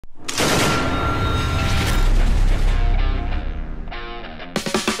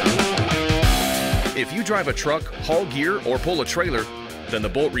If you drive a truck, haul gear, or pull a trailer, then the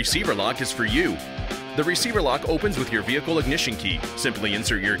Bolt receiver lock is for you. The receiver lock opens with your vehicle ignition key. Simply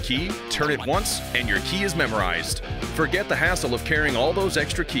insert your key, turn it once, and your key is memorized. Forget the hassle of carrying all those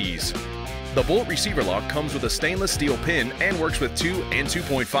extra keys. The Bolt receiver lock comes with a stainless steel pin and works with 2 and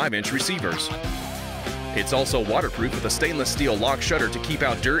 2.5-inch receivers. It's also waterproof with a stainless steel lock shutter to keep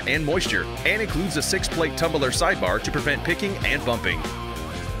out dirt and moisture, and includes a 6-plate tumbler sidebar to prevent picking and bumping.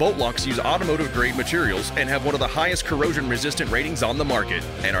 Bolt locks use automotive-grade materials and have one of the highest corrosion-resistant ratings on the market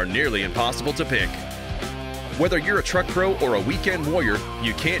and are nearly impossible to pick. Whether you're a truck pro or a weekend warrior,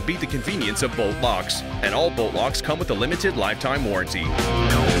 you can't beat the convenience of Bolt locks. And all Bolt locks come with a limited lifetime warranty.